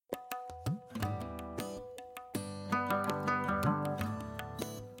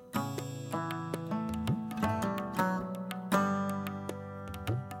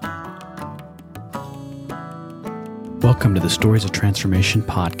Welcome to the Stories of Transformation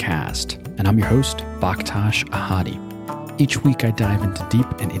podcast, and I'm your host, Bakhtash Ahadi. Each week I dive into deep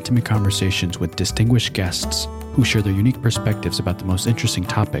and intimate conversations with distinguished guests who share their unique perspectives about the most interesting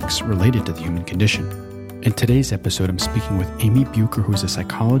topics related to the human condition. In today's episode, I'm speaking with Amy Bucher, who is a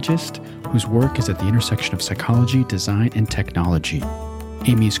psychologist whose work is at the intersection of psychology, design, and technology.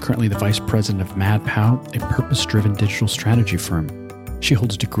 Amy is currently the vice president of MadPow, a purpose-driven digital strategy firm. She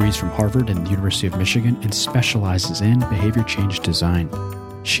holds degrees from Harvard and the University of Michigan and specializes in behavior change design.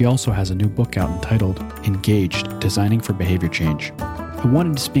 She also has a new book out entitled Engaged, Designing for Behavior Change. I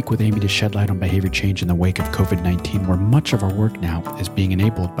wanted to speak with Amy to shed light on behavior change in the wake of COVID-19, where much of our work now is being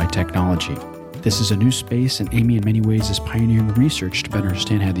enabled by technology. This is a new space, and Amy in many ways is pioneering research to better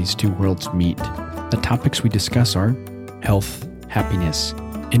understand how these two worlds meet. The topics we discuss are health, happiness,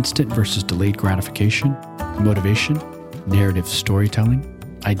 instant versus delayed gratification, motivation, narrative storytelling,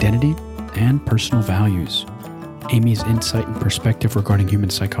 identity, and personal values. Amy's insight and perspective regarding human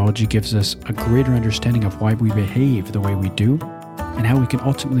psychology gives us a greater understanding of why we behave the way we do and how we can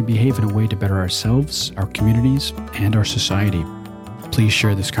ultimately behave in a way to better ourselves, our communities, and our society. Please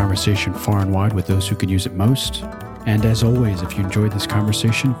share this conversation far and wide with those who could use it most. And as always, if you enjoyed this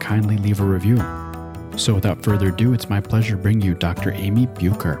conversation, kindly leave a review. So without further ado, it's my pleasure to bring you Dr. Amy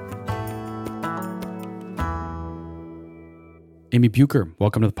Bucher. Amy Bucher,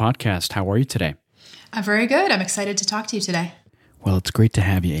 welcome to the podcast. How are you today? I'm very good. I'm excited to talk to you today. Well, it's great to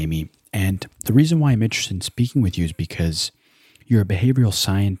have you, Amy. And the reason why I'm interested in speaking with you is because you're a behavioral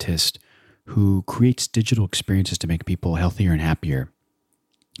scientist who creates digital experiences to make people healthier and happier.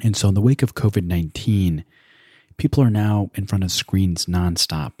 And so in the wake of COVID-19, people are now in front of screens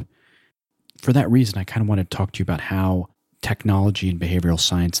nonstop. For that reason, I kind of want to talk to you about how technology and behavioral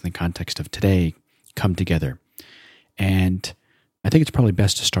science in the context of today come together. And I think it's probably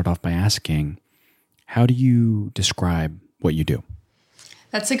best to start off by asking, how do you describe what you do?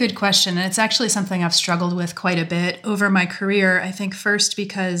 That's a good question. And it's actually something I've struggled with quite a bit over my career. I think first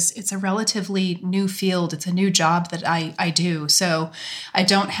because it's a relatively new field. It's a new job that I do. So I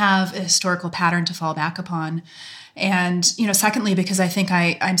don't have a historical pattern to fall back upon. And, secondly, because I think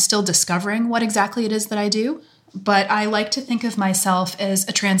I'm still discovering what exactly it is that I do. But I like to think of myself as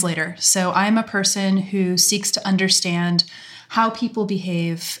a translator. So I'm a person who seeks to understand how people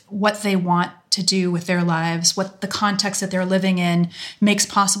behave, what they want to do with their lives, what the context that they're living in makes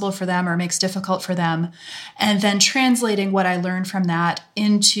possible for them or makes difficult for them, and then translating what I learned from that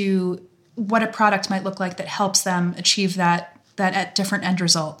into what a product might look like that helps them achieve that at different end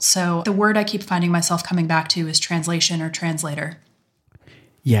results. So the word I keep finding myself coming back to is translation or translator.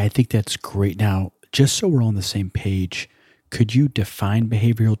 Yeah, I think that's great. Now, just so we're all on the same page, could you define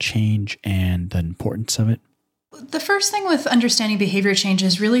behavioral change and the importance of it? The first thing with understanding behavior change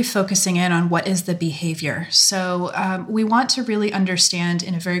is really focusing in on what is the behavior. So we want to really understand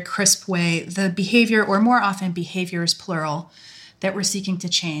in a very crisp way the behavior, or more often behaviors plural, that we're seeking to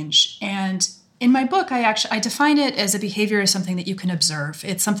change. And in my book, I define it as a behavior as something that you can observe.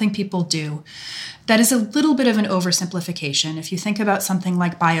 It's something people do. That is a little bit of an oversimplification. If you think about something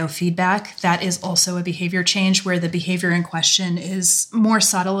like biofeedback, that is also a behavior change where the behavior in question is more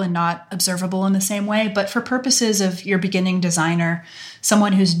subtle and not observable in the same way. But for purposes of your beginning designer,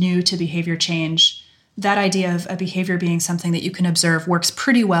 someone who's new to behavior change, that idea of a behavior being something that you can observe works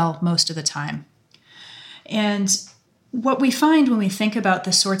pretty well most of the time. And what we find when we think about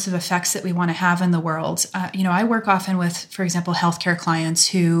the sorts of effects that we want to have in the world, I work often with, for example, healthcare clients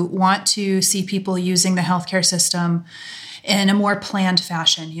who want to see people using the healthcare system in a more planned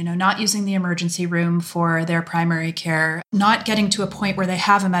fashion, not using the emergency room for their primary care, not getting to a point where they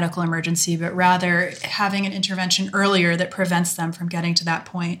have a medical emergency, but rather having an intervention earlier that prevents them from getting to that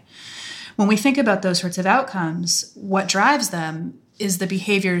point. When we think about those sorts of outcomes, what drives them is the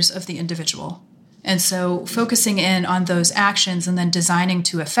behaviors of the individual. And so focusing in on those actions and then designing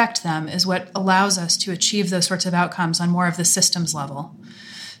to affect them is what allows us to achieve those sorts of outcomes on more of the systems level.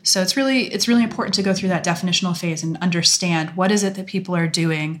 So it's really important to go through that definitional phase and understand what is it that people are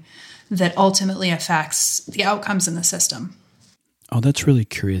doing that ultimately affects the outcomes in the system. Oh, that's really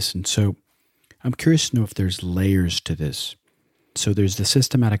curious. And so I'm curious to know if there's layers to this. So there's the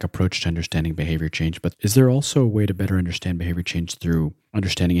systematic approach to understanding behavior change, but is there also a way to better understand behavior change through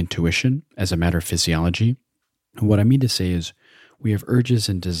understanding intuition as a matter of physiology? And what I mean to say is we have urges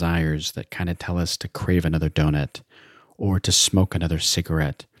and desires that kind of tell us to crave another donut or to smoke another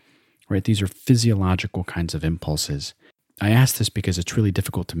cigarette, right? These are physiological kinds of impulses. I ask this because it's really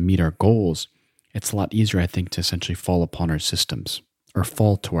difficult to meet our goals. It's a lot easier, I think, to essentially fall upon our systems or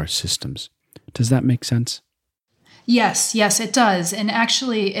fall to our systems. Does that make sense? Yes, it does. And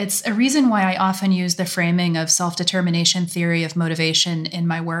actually, it's a reason why I often use the framing of self-determination theory of motivation in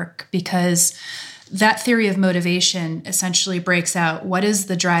my work, because that theory of motivation essentially breaks out what is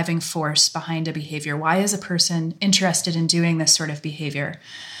the driving force behind a behavior? Why is a person interested in doing this sort of behavior?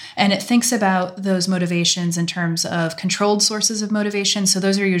 And it thinks about those motivations in terms of controlled sources of motivation. So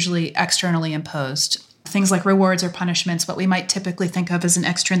those are usually externally imposed. Things like rewards or punishments, what we might typically think of as an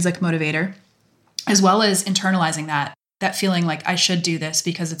extrinsic motivator, as well as internalizing that feeling like I should do this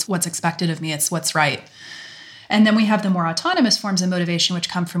because it's what's expected of me, it's what's right. And then we have the more autonomous forms of motivation, which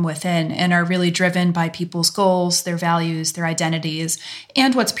come from within and are really driven by people's goals, their values, their identities,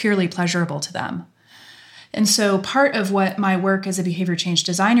 and what's purely pleasurable to them. And so part of what my work as a behavior change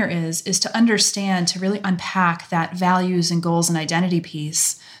designer is to understand, to really unpack that values and goals and identity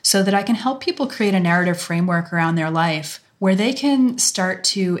piece so that I can help people create a narrative framework around their life where they can start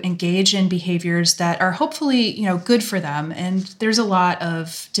to engage in behaviors that are hopefully, good for them. And there's a lot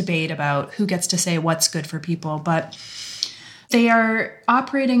of debate about who gets to say what's good for people, but they are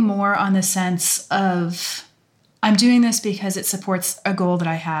operating more on the sense of, I'm doing this because it supports a goal that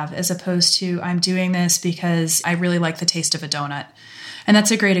I have, as opposed to I'm doing this because I really like the taste of a donut. And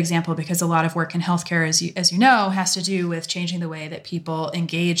that's a great example because a lot of work in healthcare, as you know, has to do with changing the way that people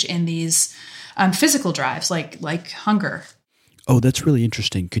engage in these physical drives like hunger. Oh, that's really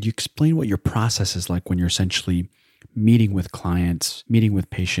interesting. Could you explain what your process is like when you're essentially meeting with clients, meeting with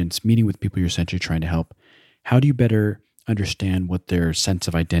patients, meeting with people you're essentially trying to help? How do you better understand what their sense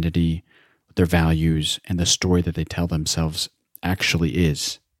of identity, their values, and the story that they tell themselves actually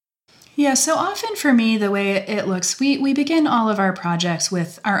is? Yeah, so often for me, the way it looks, we begin all of our projects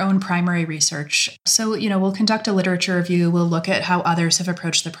with our own primary research. So, we'll conduct a literature review, we'll look at how others have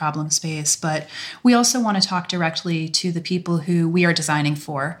approached the problem space, but we also want to talk directly to the people who we are designing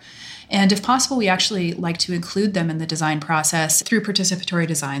for. And if possible, we actually like to include them in the design process through participatory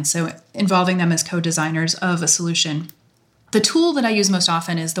design, so involving them as co-designers of a solution. The tool that I use most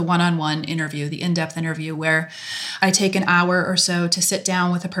often is the one-on-one interview, the in-depth interview, where I take an hour or so to sit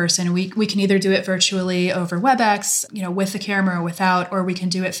down with a person. We can either do it virtually over WebEx, with the camera or without, or we can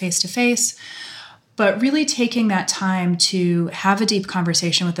do it face-to-face. But really taking that time to have a deep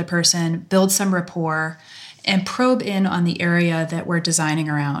conversation with the person, build some rapport, and probe in on the area that we're designing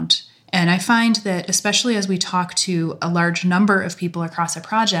around. And I find that especially as we talk to a large number of people across a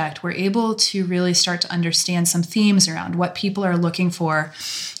project, we're able to really start to understand some themes around what people are looking for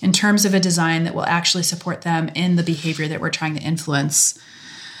in terms of a design that will actually support them in the behavior that we're trying to influence.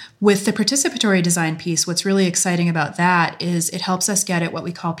 With the participatory design piece, what's really exciting about that is it helps us get at what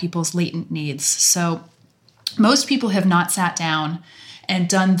we call people's latent needs. So most people have not sat down and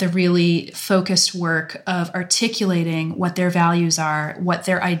done the really focused work of articulating what their values are, what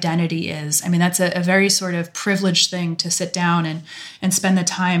their identity is. I mean, that's a very sort of privileged thing to sit down and spend the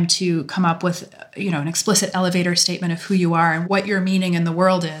time to come up with, an explicit elevator statement of who you are and what your meaning in the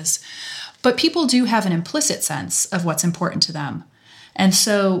world is. But people do have an implicit sense of what's important to them. And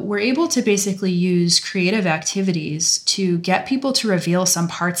so we're able to basically use creative activities to get people to reveal some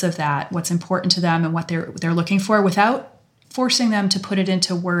parts of that, what's important to them and what they're looking for, without forcing them to put it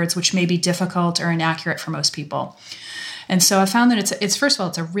into words which may be difficult or inaccurate for most people. And so I found that it's first of all,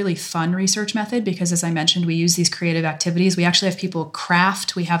 it's a really fun research method because, as I mentioned, we use these creative activities. We actually have people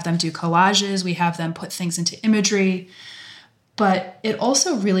craft, we have them do collages, we have them put things into imagery. But it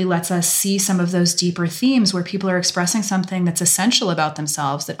also really lets us see some of those deeper themes where people are expressing something that's essential about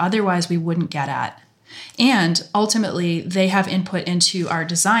themselves that otherwise we wouldn't get at. And ultimately, they have input into our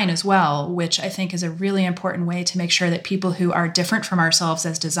design as well, which I think is a really important way to make sure that people who are different from ourselves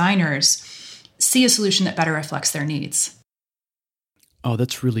as designers see a solution that better reflects their needs. Oh,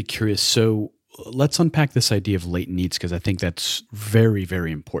 that's really curious. So let's unpack this idea of latent needs, because I think that's very,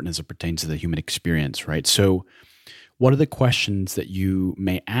 very important as it pertains to the human experience, right? So what are the questions that you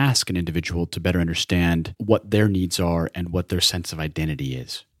may ask an individual to better understand what their needs are and what their sense of identity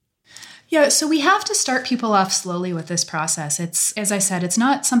is? Yeah, so we have to start people off slowly with this process. It's, as I said, it's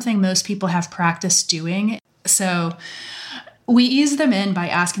not something most people have practiced doing. So we ease them in by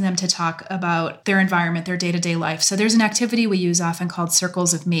asking them to talk about their environment, their day-to-day life. So there's an activity we use often called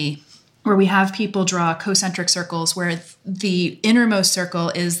circles of me, where we have people draw concentric circles where the innermost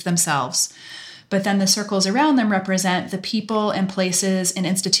circle is themselves. But then the circles around them represent the people and places and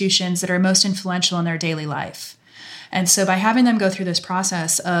institutions that are most influential in their daily life. And so by having them go through this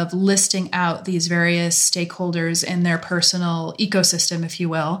process of listing out these various stakeholders in their personal ecosystem, if you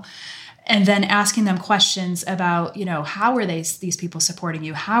will, and then asking them questions about, how are these people supporting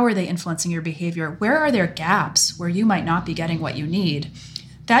you? How are they influencing your behavior? Where are there gaps where you might not be getting what you need?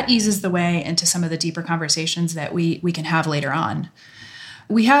 that eases the way into some of the deeper conversations that we can have later on.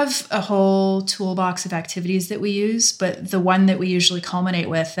 We have a whole toolbox of activities that we use, but the one that we usually culminate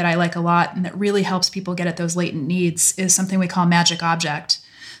with that I like a lot and that really helps people get at those latent needs is something we call magic object.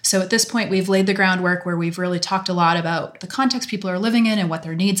 So at this point, we've laid the groundwork where we've really talked a lot about the context people are living in and what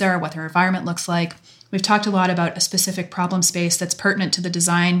their needs are, what their environment looks like. We've talked a lot about a specific problem space that's pertinent to the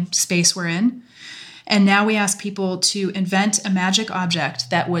design space we're in. And now we ask people to invent a magic object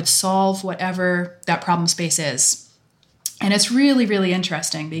that would solve whatever that problem space is. And it's really, really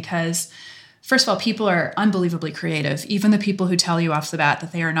interesting because, first of all, people are unbelievably creative. Even the people who tell you off the bat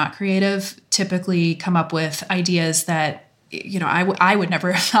that they are not creative typically come up with ideas that, I would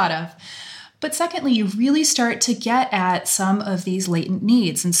never have thought of. But secondly, you really start to get at some of these latent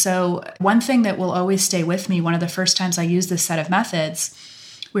needs. And so one thing that will always stay with me, one of the first times I used this set of methods,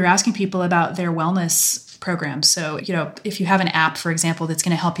 we were asking people about their wellness programs. So, if you have an app, for example, that's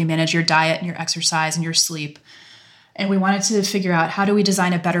going to help you manage your diet and your exercise and your sleep, and we wanted to figure out how do we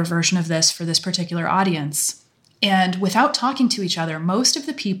design a better version of this for this particular audience. And without talking to each other, most of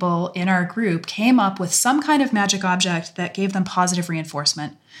the people in our group came up with some kind of magic object that gave them positive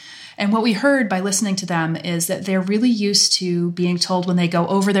reinforcement. And what we heard by listening to them is that they're really used to being told when they go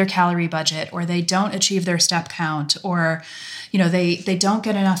over their calorie budget, or they don't achieve their step count, or they don't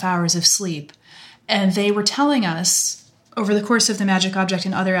get enough hours of sleep. And they were telling us over the course of the magic object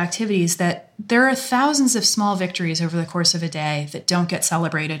and other activities that there are thousands of small victories over the course of a day that don't get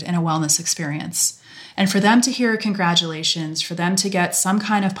celebrated in a wellness experience. And for them to hear congratulations, for them to get some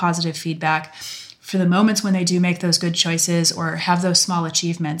kind of positive feedback, for the moments when they do make those good choices or have those small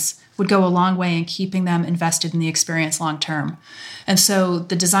achievements would go a long way in keeping them invested in the experience long term. And so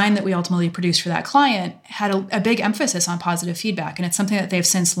the design that we ultimately produced for that client had a big emphasis on positive feedback. And it's something that they've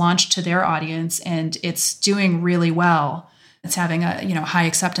since launched to their audience, and it's doing really well. It's having a high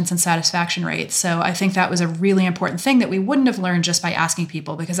acceptance and satisfaction rate. So I think that was a really important thing that we wouldn't have learned just by asking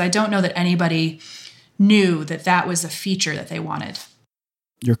people, because I don't know that anybody knew that that was a feature that they wanted.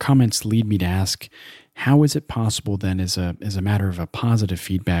 Your comments lead me to ask, how is it possible then, as a matter of a positive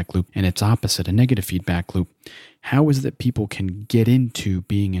feedback loop and its opposite, a negative feedback loop, how is it that people can get into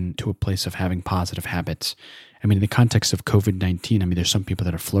being into a place of having positive habits? I mean, in the context of COVID-19, there's some people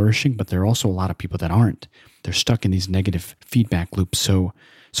that are flourishing, but there are also a lot of people that aren't. They're stuck in these negative feedback loops. So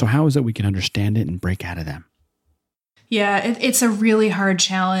how is it we can understand it and break out of them? Yeah, it's a really hard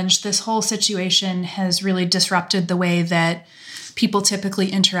challenge. This whole situation has really disrupted the way that people typically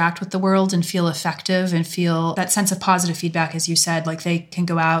interact with the world and feel effective and feel that sense of positive feedback, as you said, like they can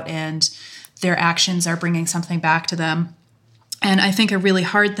go out and their actions are bringing something back to them. And I think a really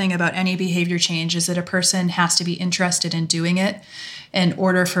hard thing about any behavior change is that a person has to be interested in doing it in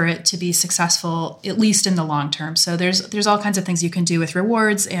order for it to be successful, at least in the long term. So there's all kinds of things you can do with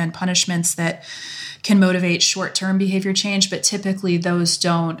rewards and punishments that can motivate short-term behavior change, but typically those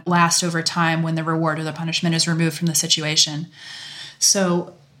don't last over time when the reward or the punishment is removed from the situation.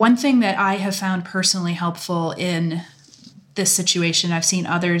 So one thing that I have found personally helpful in this situation, I've seen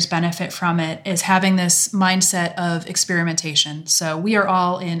others benefit from it, is having this mindset of experimentation. So we are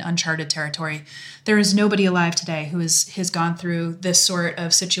all in uncharted territory. There is nobody alive today who has gone through this sort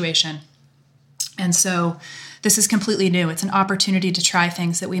of situation. And so this is completely new. It's an opportunity to try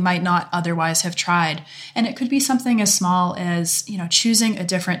things that we might not otherwise have tried. And it could be something as small as, choosing a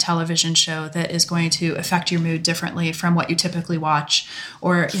different television show that is going to affect your mood differently from what you typically watch,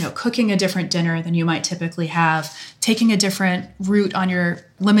 or, cooking a different dinner than you might typically have, taking a different route on your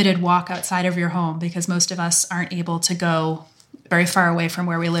limited walk outside of your home, because most of us aren't able to go very far away from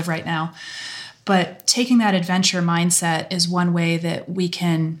where we live right now. But taking that adventure mindset is one way that we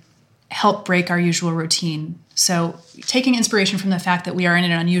can help break our usual routine. So taking inspiration from the fact that we are in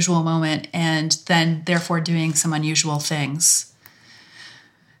an unusual moment and then therefore doing some unusual things.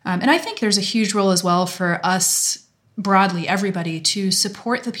 And I think there's a huge role as well for us broadly, everybody, to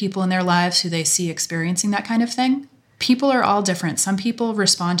support the people in their lives who they see experiencing that kind of thing. People are all different. Some people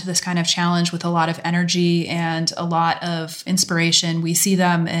respond to this kind of challenge with a lot of energy and a lot of inspiration. We see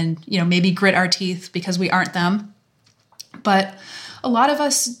them and, maybe grit our teeth because we aren't them. But a lot of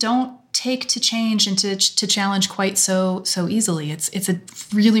us don't take to change and to challenge quite so easily. It's a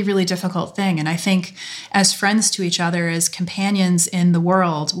really, really difficult thing. And I think as friends to each other, as companions in the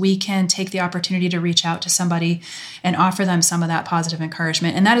world, we can take the opportunity to reach out to somebody and offer them some of that positive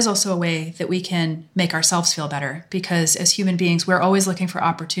encouragement. And that is also a way that we can make ourselves feel better, because as human beings, we're always looking for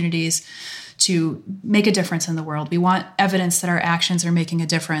opportunities to make a difference in the world. We want evidence that our actions are making a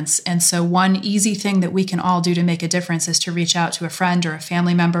difference. And so one easy thing that we can all do to make a difference is to reach out to a friend or a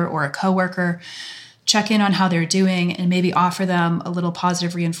family member or a coworker check in on how they're doing, and maybe offer them a little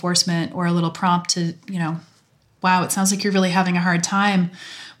positive reinforcement or a little prompt to, wow, it sounds like you're really having a hard time.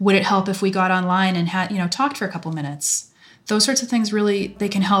 Would it help if we got online and talked for a couple minutes? Those sorts of things really, they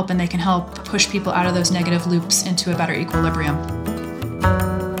can help, and they can help push people out of those negative loops into a better equilibrium.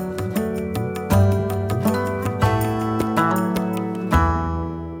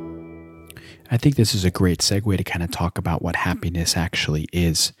 I think this is a great segue to kind of talk about what happiness actually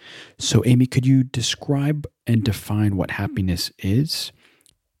is. So, Amy, could you describe and define what happiness is?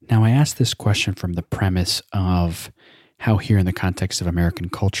 Now, I asked this question from the premise of how here in the context of American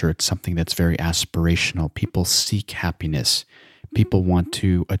culture, it's something that's very aspirational. People seek happiness. People want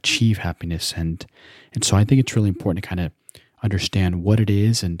to achieve happiness. And so I think it's really important to kind of understand what it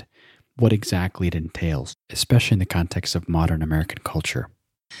is and what exactly it entails, especially in the context of modern American culture.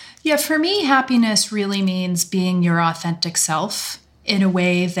 Yeah, for me, happiness really means being your authentic self in a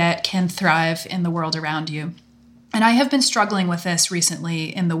way that can thrive in the world around you. And I have been struggling with this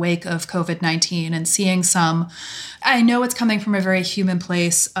recently in the wake of COVID-19 and seeing I know it's coming from a very human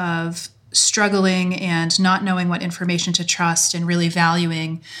place of struggling and not knowing what information to trust and really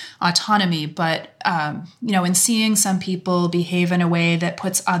valuing autonomy. But, in seeing some people behave in a way that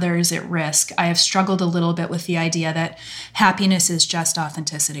puts others at risk, I have struggled a little bit with the idea that happiness is just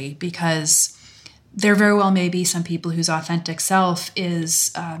authenticity, because there very well may be some people whose authentic self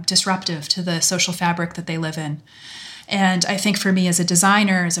is disruptive to the social fabric that they live in. And I think for me as a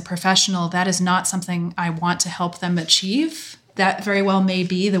designer, as a professional, that is not something I want to help them achieve. That very well may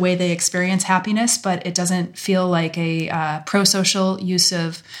be the way they experience happiness, but it doesn't feel like a pro-social use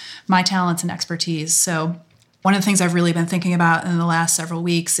of my talents and expertise. So one of the things I've really been thinking about in the last several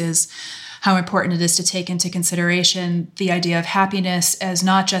weeks is how important it is to take into consideration the idea of happiness as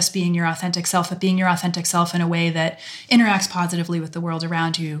not just being your authentic self, but being your authentic self in a way that interacts positively with the world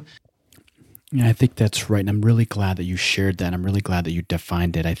around you. Yeah, I think that's right. And I'm really glad that you shared that. I'm really glad that you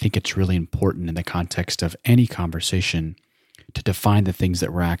defined it. I think it's really important in the context of any conversation to define the things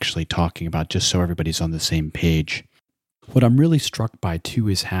that we're actually talking about, just so everybody's on the same page. What I'm really struck by, too,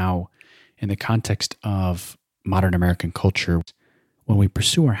 is how, in the context of modern American culture, when we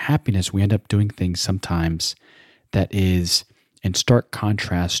pursue our happiness, we end up doing things sometimes that is in stark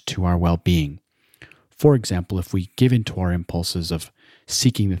contrast to our well-being. For example, if we give in to our impulses of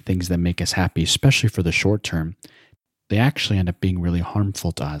seeking the things that make us happy, especially for the short term, they actually end up being really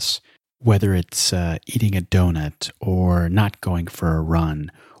harmful to us. Whether it's eating a donut or not going for a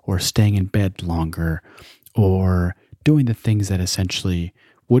run or staying in bed longer or doing the things that essentially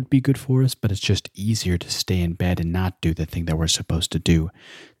would be good for us, but it's just easier to stay in bed and not do the thing that we're supposed to do.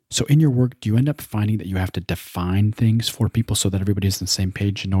 So in your work, do you end up finding that you have to define things for people so that everybody's on the same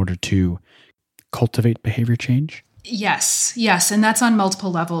page in order to cultivate behavior change? Yes. And that's on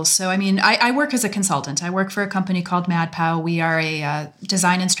multiple levels. So, I work as a consultant. I work for a company called MadPow. We are a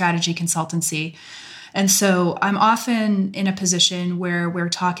design and strategy consultancy. And so I'm often in a position where we're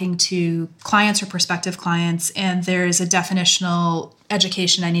talking to clients or prospective clients, and there's a definitional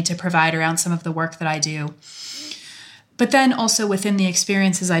education I need to provide around some of the work that I do. But then also within the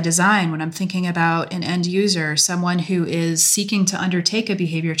experiences I design, when I'm thinking about an end user, someone who is seeking to undertake a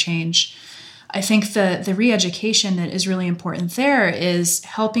behavior change, I think the re-education that is really important there is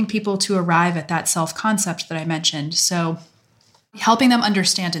helping people to arrive at that self-concept that I mentioned. So helping them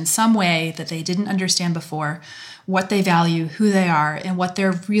understand in some way that they didn't understand before what they value, who they are, and what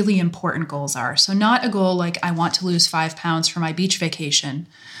their really important goals are. So not a goal like I want to lose 5 pounds for my beach vacation,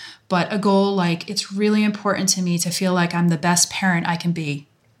 but a goal like it's really important to me to feel like I'm the best parent I can be.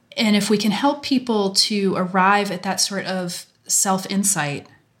 And if we can help people to arrive at that sort of self-insight,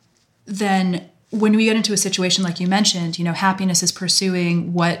 then when we get into a situation like you mentioned, happiness is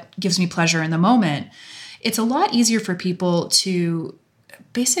pursuing what gives me pleasure in the moment. It's a lot easier for people to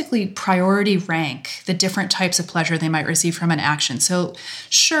basically priority rank the different types of pleasure they might receive from an action. So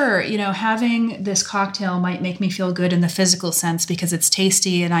sure, having this cocktail might make me feel good in the physical sense because it's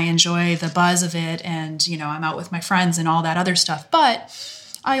tasty and I enjoy the buzz of it and, I'm out with my friends and all that other stuff. But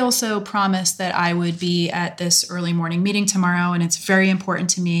I also promised that I would be at this early morning meeting tomorrow, and it's very important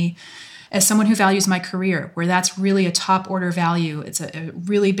to me as someone who values my career, where that's really a top order value. It's a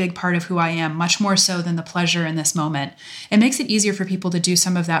really big part of who I am, much more so than the pleasure in this moment. It makes it easier for people to do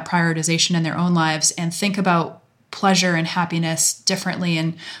some of that prioritization in their own lives and think about pleasure and happiness differently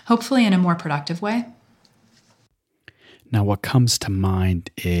and hopefully in a more productive way. Now, what comes to mind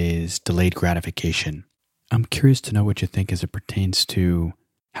is delayed gratification. I'm curious to know what you think as it pertains to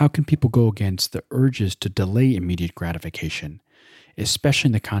how can people go against the urges to delay immediate gratification, especially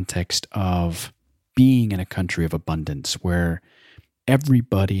in the context of being in a country of abundance where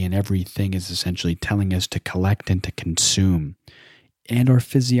everybody and everything is essentially telling us to collect and to consume. And our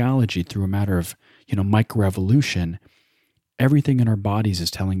physiology, through a matter of, microevolution, everything in our bodies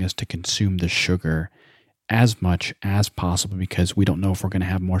is telling us to consume the sugar as much as possible because we don't know if we're going to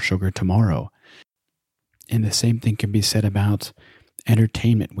have more sugar tomorrow. And the same thing can be said about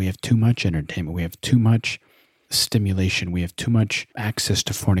entertainment. We have too much entertainment. We have too much stimulation. We have too much access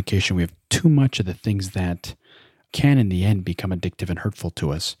to fornication. We have too much of the things that can, in the end, become addictive and hurtful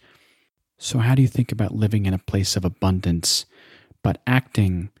to us. So how do you think about living in a place of abundance, but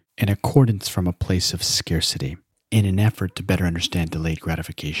acting in accordance from a place of scarcity in an effort to better understand delayed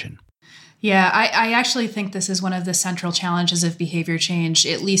gratification? Yeah, I actually think this is one of the central challenges of behavior change,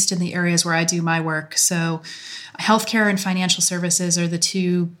 at least in the areas where I do my work. So healthcare and financial services are the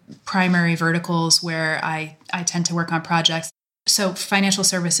two primary verticals where I tend to work on projects. So financial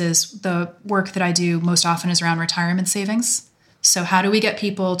services, the work that I do most often is around retirement savings. So how do we get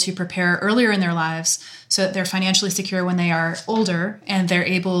people to prepare earlier in their lives so that they're financially secure when they are older and they're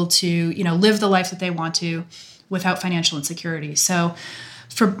able to, live the life that they want to without financial insecurity? So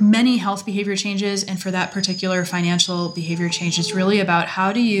for many health behavior changes and for that particular financial behavior change, it's really about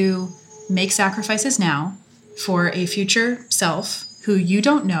how do you make sacrifices now for a future self who you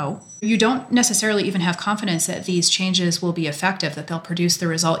don't know. You don't necessarily even have confidence that these changes will be effective, that they'll produce the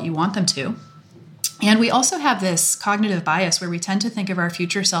result you want them to. And we also have this cognitive bias where we tend to think of our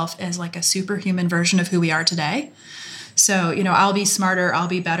future self as like a superhuman version of who we are today. So, I'll be smarter, I'll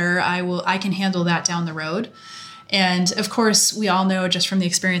be better, I can handle that down the road. And of course, we all know just from the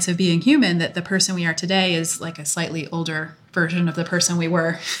experience of being human that the person we are today is like a slightly older version of the person we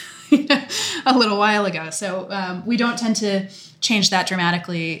were a little while ago. So we don't tend to change that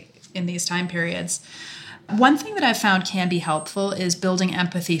dramatically in these time periods. One thing that I've found can be helpful is building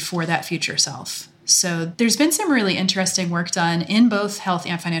empathy for that future self. So there's been some really interesting work done in both health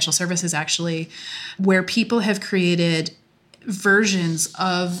and financial services, actually, where people have created versions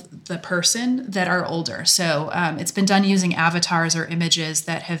of the person that are older. So it's been done using avatars or images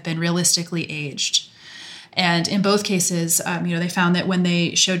that have been realistically aged. And in both cases, they found that when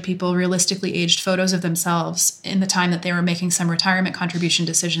they showed people realistically aged photos of themselves in the time that they were making some retirement contribution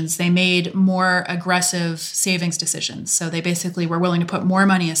decisions, they made more aggressive savings decisions. So they basically were willing to put more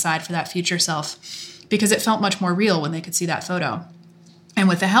money aside for that future self because it felt much more real when they could see that photo. And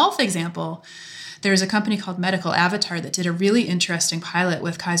with the health example, there's a company called Medical Avatar that did a really interesting pilot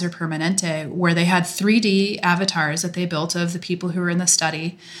with Kaiser Permanente where they had 3D avatars that they built of the people who were in the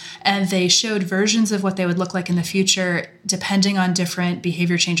study. And they showed versions of what they would look like in the future depending on different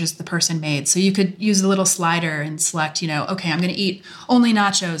behavior changes the person made. So you could use a little slider and select, okay, I'm going to eat only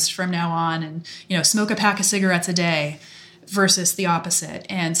nachos from now on and, smoke a pack of cigarettes a day versus the opposite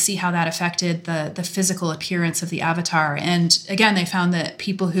and see how that affected the physical appearance of the avatar. And again, they found that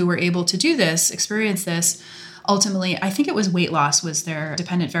people who were able to do this, experience this, ultimately, I think it was weight loss was their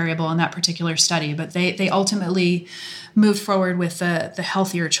dependent variable in that particular study, but they ultimately moved forward with the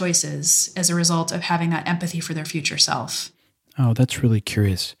healthier choices as a result of having that empathy for their future self. Oh, that's really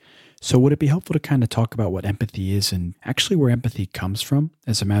curious. So would it be helpful to kind of talk about what empathy is and actually where empathy comes from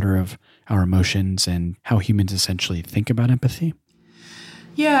as a matter of our emotions and how humans essentially think about empathy?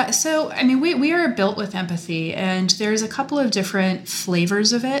 Yeah, so we are built with empathy, and there's a couple of different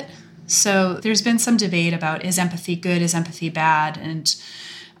flavors of it. So there's been some debate about is empathy good, is empathy bad? And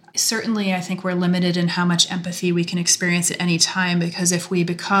certainly I think we're limited in how much empathy we can experience at any time, because if we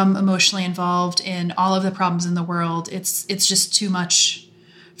become emotionally involved in all of the problems in the world, it's just too much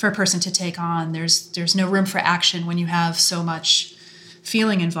for a person to take on. There's no room for action when you have so much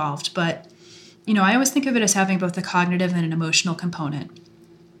feeling involved. But, I always think of it as having both a cognitive and an emotional component,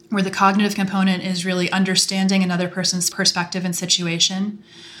 where the cognitive component is really understanding another person's perspective and situation.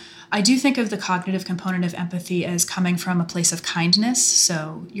 I do think of the cognitive component of empathy as coming from a place of kindness.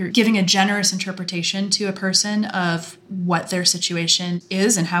 So you're giving a generous interpretation to a person of what their situation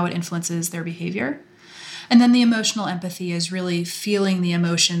is and how it influences their behavior. And then the emotional empathy is really feeling the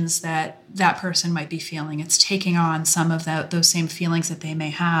emotions that that person might be feeling. It's taking on some of those same feelings that they may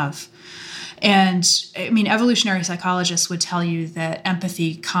have. And evolutionary psychologists would tell you that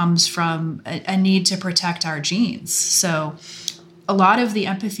empathy comes from a need to protect our genes. So a lot of the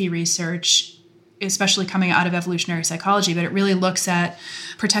empathy research, especially coming out of evolutionary psychology, but it really looks at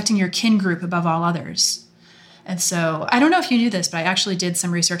protecting your kin group above all others. And so I don't know if you knew this, but I actually did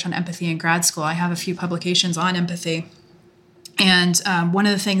some research on empathy in grad school. I have a few publications on empathy. And one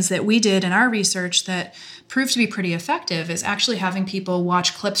of the things that we did in our research that proved to be pretty effective is actually having people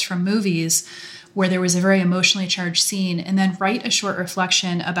watch clips from movies where there was a very emotionally charged scene and then write a short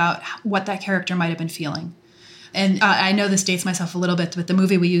reflection about what that character might have been feeling. And I know this dates myself a little bit, but the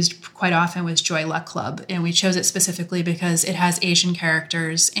movie we used quite often was Joy Luck Club. And we chose it specifically because it has Asian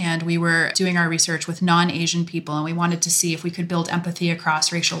characters. And we were doing our research with non-Asian people. And we wanted to see if we could build empathy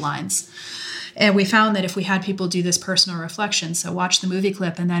across racial lines. And we found that if we had people do this personal reflection, so watch the movie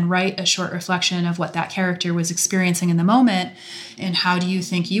clip and then write a short reflection of what that character was experiencing in the moment and how do you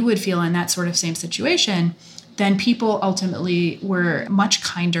think you would feel in that sort of same situation, then people ultimately were much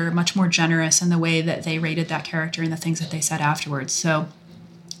kinder, much more generous in the way that they rated that character and the things that they said afterwards. So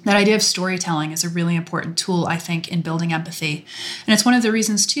that idea of storytelling is a really important tool, I think, in building empathy. And it's one of the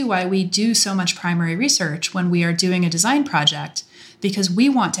reasons, too, why we do so much primary research when we are doing a design project, because we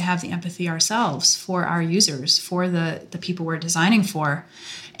want to have the empathy ourselves for our users, for the people we're designing for.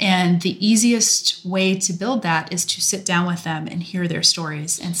 And the easiest way to build that is to sit down with them and hear their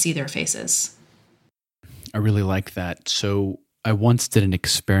stories and see their faces. I really like that. So I once did an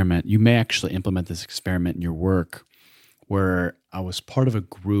experiment. You may actually implement this experiment in your work, where I was part of a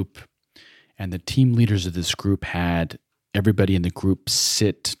group and the team leaders of this group had everybody in the group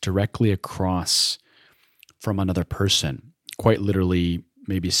sit directly across from another person, quite literally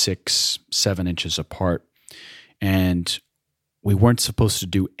maybe 6-7 inches apart. And we weren't supposed to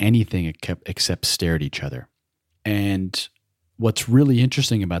do anything except stare at each other. And what's really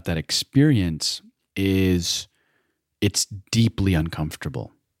interesting about that experience is it's deeply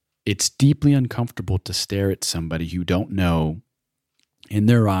uncomfortable. It's deeply uncomfortable to stare at somebody you don't know in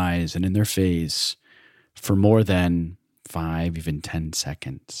their eyes and in their face for more than 5, even 10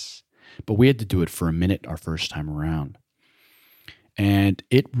 seconds. But we had to do it for a minute our first time around. And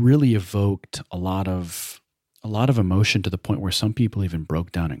it really evoked a lot of emotion to the point where some people even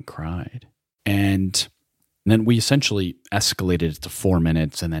broke down and cried. And then we essentially escalated it to 4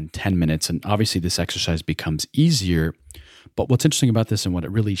 minutes and then 10 minutes. And obviously this exercise becomes easier. But what's interesting about this and what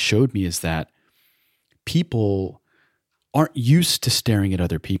it really showed me is that people aren't used to staring at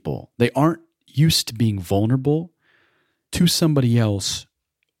other people. They aren't used to being vulnerable to somebody else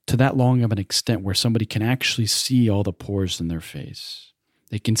to that long of an extent where somebody can actually see all the pores in their face.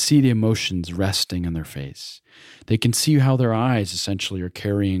 They can see the emotions resting in their face. They can see how their eyes essentially are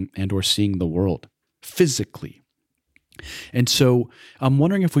carrying and or seeing the world physically. And so I'm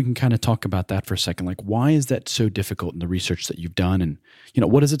wondering if we can kind of talk about that for a second. Like, why is that so difficult in the research that you've done? And,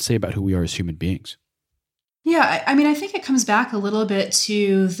 what does it say about who we are as human beings? Yeah, I think it comes back a little bit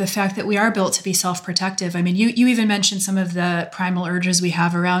to the fact that we are built to be self-protective. You even mentioned some of the primal urges we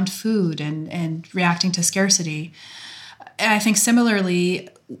have around food and reacting to scarcity. And I think similarly,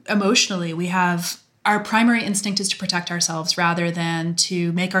 emotionally, we have our primary instinct is to protect ourselves rather than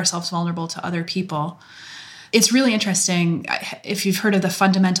to make ourselves vulnerable to other people. It's really interesting if you've heard of the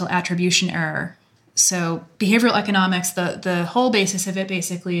fundamental attribution error. So behavioral economics, the whole basis of it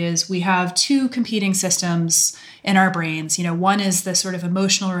basically is we have two competing systems in our brains. One is the sort of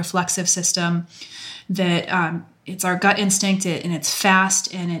emotional reflexive system that it's our gut instinct and it's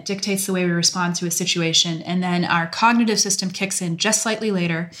fast and it dictates the way we respond to a situation. And then our cognitive system kicks in just slightly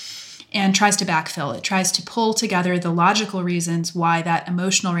later and tries to backfill. It tries to pull together the logical reasons why that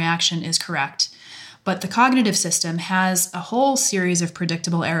emotional reaction is correct. But the cognitive system has a whole series of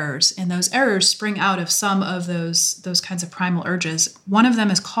predictable errors, and those errors spring out of some of those kinds of primal urges. One of them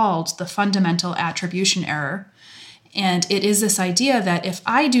is called the fundamental attribution error, and it is this idea that if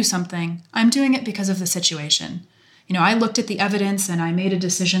I do something, I'm doing it because of the situation. I looked at the evidence and I made a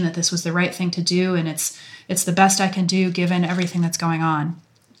decision that this was the right thing to do, and it's the best I can do given everything that's going on.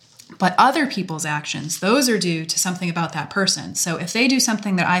 But other people's actions, those are due to something about that person. So if they do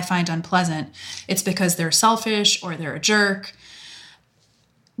something that I find unpleasant, it's because they're selfish or they're a jerk.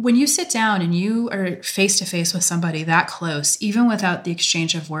 When you sit down and you are face to face with somebody that close, even without the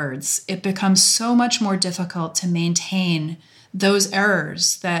exchange of words, it becomes so much more difficult to maintain those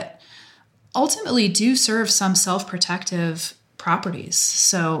errors that ultimately do serve some self-protective properties.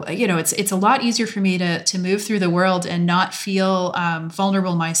 So, it's a lot easier for me to move through the world and not feel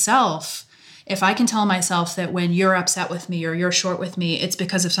vulnerable myself if I can tell myself that when you're upset with me or you're short with me, it's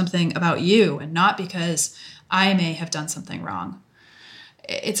because of something about you and not because I may have done something wrong.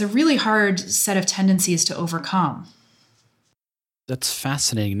 It's a really hard set of tendencies to overcome. That's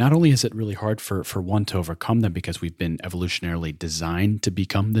fascinating. Not only is it really hard for one to overcome them because we've been evolutionarily designed to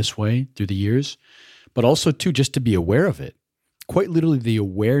become this way through the years, but also, too, just to be aware of it. Quite literally, the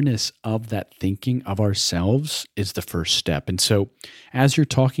awareness of that thinking of ourselves is the first step. And so as you're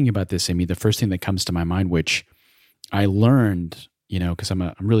talking about this, Amy, the first thing that comes to my mind, which I learned, because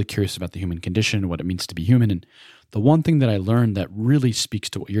I'm really curious about the human condition, what it means to be human. And the one thing that I learned that really speaks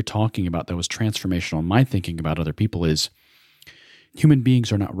to what you're talking about that was transformational in my thinking about other people is human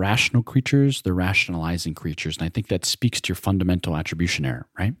beings are not rational creatures, they're rationalizing creatures. And I think that speaks to your fundamental attribution error,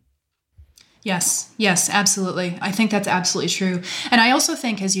 right? Yes, absolutely. I think that's absolutely true. And I also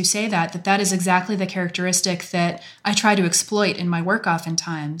think, as you say that is exactly the characteristic that I try to exploit in my work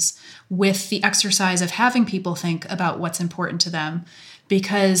oftentimes with the exercise of having people think about what's important to them.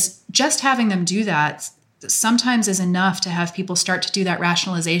 Because just having them do that sometimes is enough to have people start to do that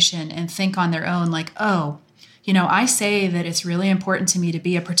rationalization and think on their own, like, oh, I say that it's really important to me to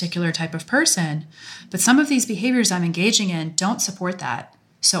be a particular type of person, but some of these behaviors I'm engaging in don't support that.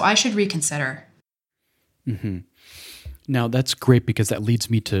 So I should reconsider. Mm-hmm. Now, that's great because that leads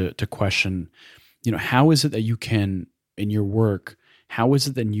me to question, how is it that you can, in your work, how is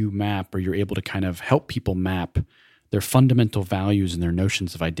it that you map or you're able to kind of help people map their fundamental values and their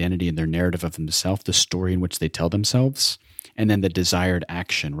notions of identity and their narrative of themselves, the story in which they tell themselves, and then the desired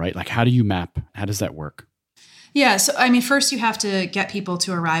action, right? Like, how do you map? How does that work? Yeah. So, first you have to get people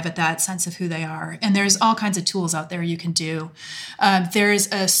to arrive at that sense of who they are. And there's all kinds of tools out there you can do.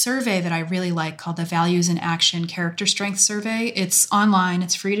 There's a survey that I really like called the Values in Action Character Strength Survey. It's online.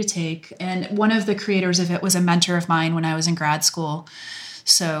 It's free to take. And one of the creators of it was a mentor of mine when I was in grad school.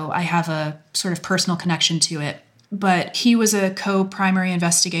 So I have a sort of personal connection to it. But he was a co-primary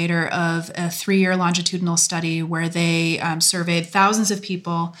investigator of a 3-year longitudinal study where they surveyed thousands of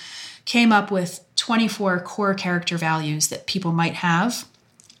people, came up with 24 core character values that people might have.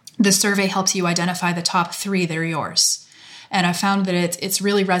 The survey helps you identify the top 3 that are yours. And I found that it's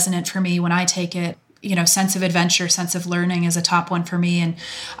really resonant for me when I take it. Sense of adventure, sense of learning is a top one for me. And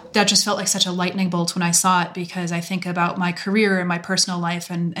that just felt like such a lightning bolt when I saw it, because I think about my career and my personal life,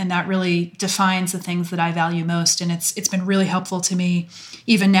 and that really defines the things that I value most. And it's been really helpful to me,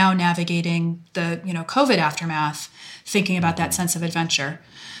 even now navigating the COVID aftermath, thinking about that sense of adventure.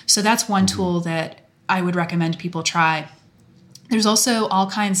 So that's one tool that I would recommend people try. There's also all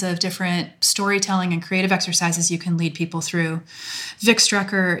kinds of different storytelling and creative exercises you can lead people through. Vic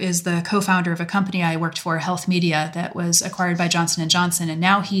Strecker is the co-founder of a company I worked for, Health Media, that was acquired by Johnson & Johnson. And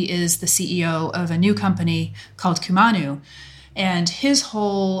now he is the CEO of a new company called Kumanu. And his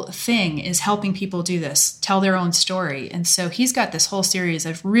whole thing is helping people do this, tell their own story. And so he's got this whole series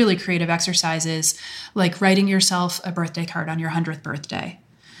of really creative exercises, like writing yourself a birthday card on your 100th birthday.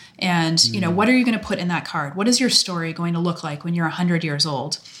 And, what are you going to put in that card? What is your story going to look like when you're 100 years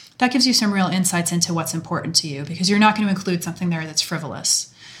old? That gives you some real insights into what's important to you, because you're not going to include something there that's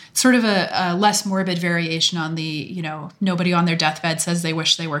frivolous. It's sort of a less morbid variation on the, nobody on their deathbed says they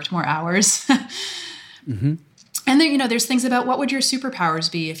wish they worked more hours. Mm-hmm. And then, there's things about what would your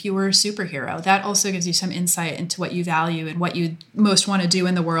superpowers be if you were a superhero. That also gives you some insight into what you value and what you most want to do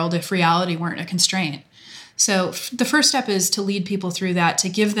in the world if reality weren't a constraint. So the first step is to lead people through that, to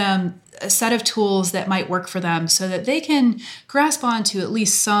give them a set of tools that might work for them so that they can grasp onto at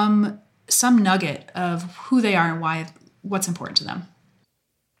least some nugget of who they are and what's important to them.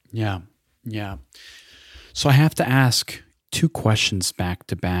 Yeah. So I have to ask 2 questions back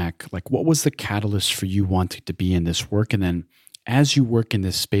to back. Like, what was the catalyst for you wanting to be in this work? And then as you work in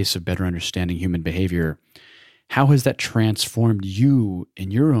this space of better understanding human behavior, how has that transformed you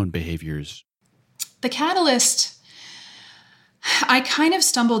in your own behaviors? The catalyst, I kind of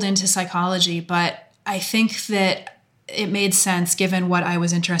stumbled into psychology, but I think that it made sense given what I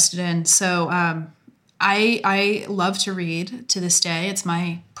was interested in. So I love to read to this day. It's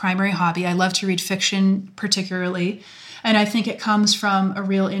my primary hobby. I love to read fiction particularly. And I think it comes from a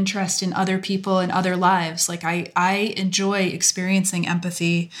real interest in other people and other lives. Like I enjoy experiencing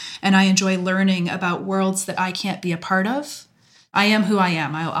empathy, and I enjoy learning about worlds that I can't be a part of. I am who I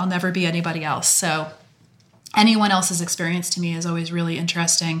am. I'll never be anybody else. So anyone else's experience to me is always really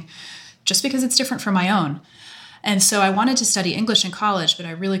interesting, just because it's different from my own. And so I wanted to study English in college, but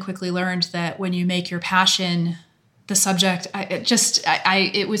I really quickly learned that when you make your passion the subject,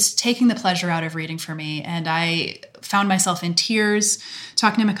 it was taking the pleasure out of reading for me. And I found myself in tears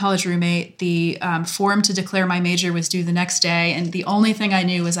talking to my college roommate. The form to declare my major was due the next day. And the only thing I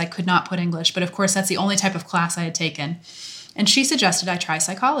knew was I could not put English. But of course, that's the only type of class I had taken. And she suggested I try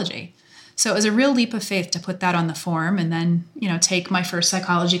psychology. So it was a real leap of faith to put that on the form and then, take my first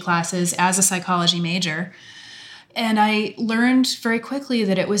psychology classes as a psychology major. And I learned very quickly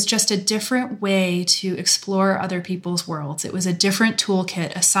that it was just a different way to explore other people's worlds. It was a different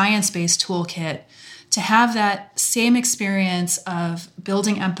toolkit, a science-based toolkit, to have that same experience of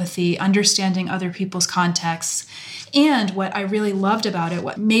building empathy, understanding other people's contexts. And what I really loved about it,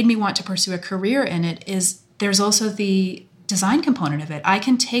 what made me want to pursue a career in it, is there's also the design component of it. I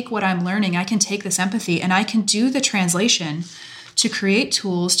can take what I'm learning, I can take this empathy, and I can do the translation to create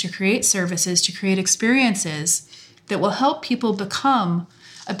tools, to create services, to create experiences that will help people become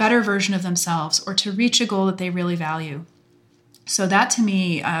a better version of themselves or to reach a goal that they really value. So that to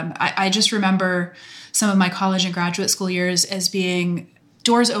me, I just remember some of my college and graduate school years as being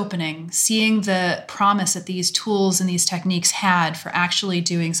doors opening, seeing the promise that these tools and these techniques had for actually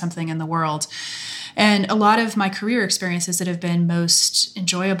doing something in the world. And a lot of my career experiences that have been most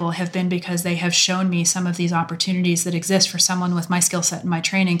enjoyable have been because they have shown me some of these opportunities that exist for someone with my skill set and my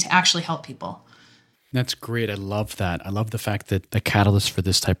training to actually help people. That's great. I love that. I love the fact that the catalyst for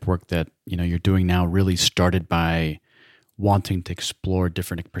this type of work that you're doing now really started by wanting to explore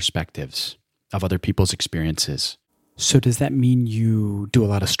different perspectives of other people's experiences. So does that mean you do a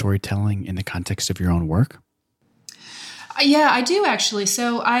lot of storytelling in the context of your own work? Yeah, I do actually.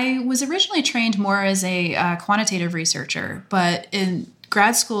 So I was originally trained more as a quantitative researcher, but in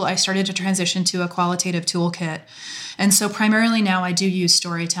grad school, I started to transition to a qualitative toolkit. And so primarily now I do use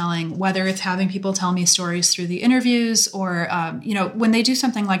storytelling, whether it's having people tell me stories through the interviews or, when they do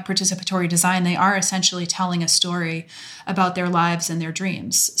something like participatory design, they are essentially telling a story about their lives and their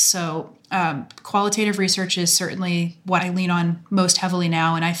dreams. So qualitative research is certainly what I lean on most heavily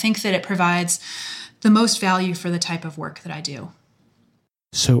now. And I think that it provides the most value for the type of work that I do.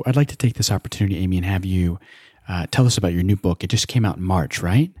 So I'd like to take this opportunity, Amy, and have you tell us about your new book. It just came out in March,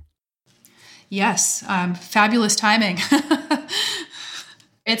 right? Yes. Fabulous timing.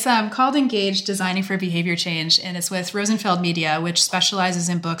 It's called Engage, Designing for Behavior Change, and it's with Rosenfeld Media, which specializes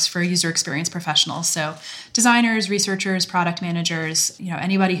in books for user experience professionals. So designers, researchers, product managers,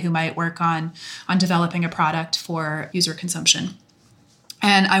 anybody who might work on developing a product for user consumption.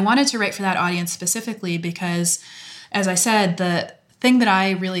 And I wanted to write for that audience specifically because, as I said, the thing that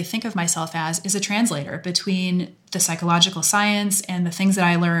I really think of myself as is a translator between the psychological science and the things that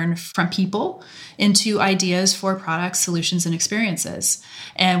I learn from people into ideas for products, solutions, and experiences.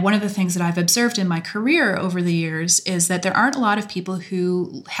 And one of the things that I've observed in my career over the years is that there aren't a lot of people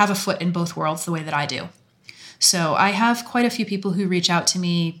who have a foot in both worlds the way that I do. So I have quite a few people who reach out to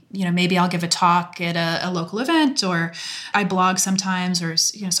me, maybe I'll give a talk at a local event, or I blog sometimes, or,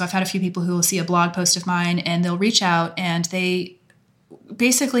 so I've had a few people who will see a blog post of mine and they'll reach out and they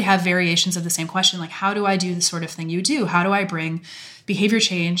basically have variations of the same question, like, how do I do the sort of thing you do? How do I bring behavior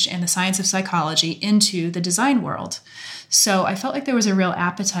change and the science of psychology into the design world? So I felt like there was a real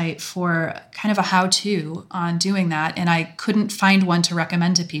appetite for kind of a how-to on doing that, and I couldn't find one to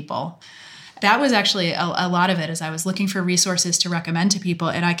recommend to people. That was actually a lot of it, as I was looking for resources to recommend to people,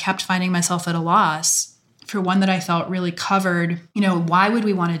 and I kept finding myself at a loss for one that I felt really covered, why would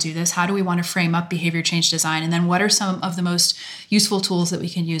we want to do this? How do we want to frame up behavior change design? And then what are some of the most useful tools that we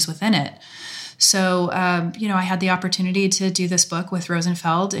can use within it? So, I had the opportunity to do this book with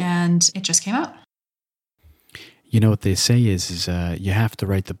Rosenfeld, and it just came out. What they say is you have to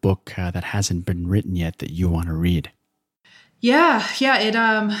write the book that hasn't been written yet that you want to read. Yeah.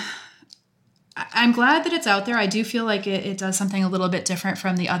 I'm glad that it's out there. I do feel like it does something a little bit different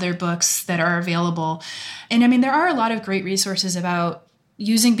from the other books that are available. And there are a lot of great resources about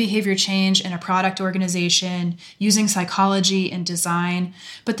using behavior change in a product organization, using psychology and design,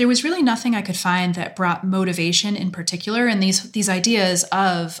 but there was really nothing I could find that brought motivation in particular and these ideas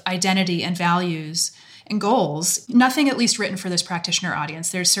of identity and values and goals. Nothing at least written for this practitioner audience.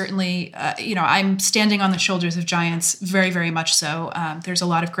 There's certainly, I'm standing on the shoulders of giants, very, very much so. There's a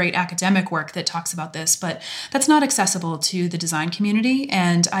lot of great academic work that talks about this, but that's not accessible to the design community.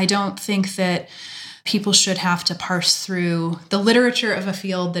 And I don't think that people should have to parse through the literature of a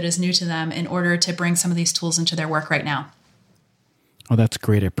field that is new to them in order to bring some of these tools into their work right now. Oh, that's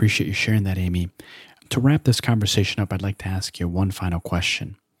great. I appreciate you sharing that, Amy. To wrap this conversation up, I'd like to ask you one final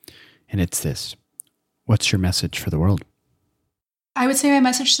question, and it's this. What's your message for the world? I would say my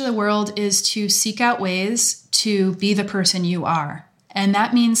message to the world is to seek out ways to be the person you are. And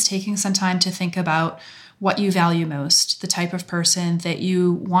that means taking some time to think about what you value most, the type of person that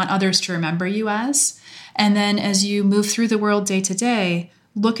you want others to remember you as. And then as you move through the world day to day,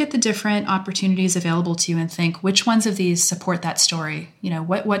 look at the different opportunities available to you and think, which ones of these support that story?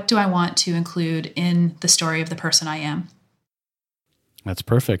 What do I want to include in the story of the person I am? That's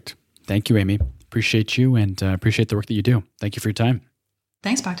perfect. Thank you, Amy. Appreciate you and appreciate the work that you do. Thank you for your time.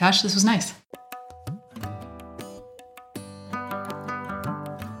 Thanks, Bhaktash. This was nice.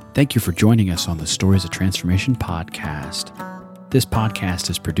 Thank you for joining us on the Stories of Transformation podcast. This podcast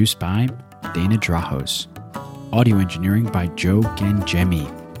is produced by Dana Drahos. Audio engineering by Joe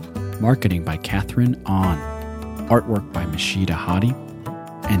Gangemi. Marketing by Catherine On. Artwork by Mashida Hadi.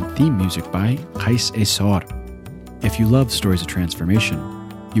 And theme music by Qais Esor. If you love Stories of Transformation,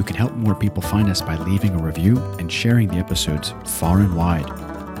 you can help more people find us by leaving a review and sharing the episodes far and wide.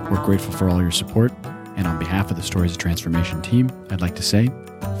 We're grateful for all your support. And on behalf of the Stories of Transformation team, I'd like to say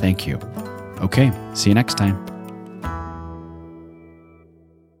thank you. Okay, see you next time.